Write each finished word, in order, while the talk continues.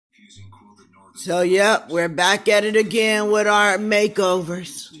So, yep, we're back at it again with our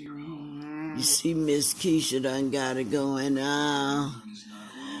makeovers. You see Miss Keisha done got it going on.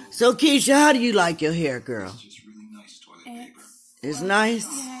 So, Keisha, how do you like your hair, girl? It's nice?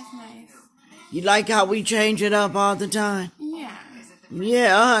 Yeah, it's nice. You like how we change it up all the time? Yeah.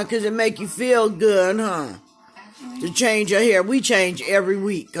 Yeah, because it make you feel good, huh? To change your hair. We change every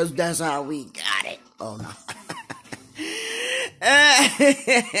week because that's how we got it. Oh, no.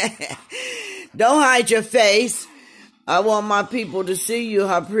 Don't hide your face. I want my people to see you,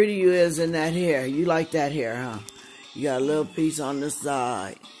 how pretty you is in that hair. You like that hair, huh? You got a little piece on the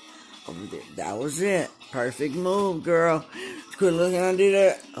side. Over there. That was it. Perfect move, girl. Quit looking under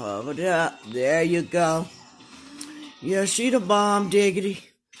there. Over there. There you go. Yeah, she the bomb, diggity.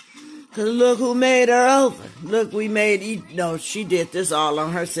 Because look who made her over. Look, we made... No, she did this all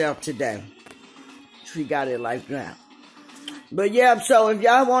on herself today. She got it like that. But yeah, so if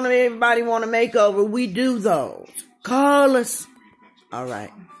y'all want to, everybody want to make over, we do those. Call us. All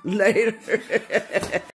right. Later.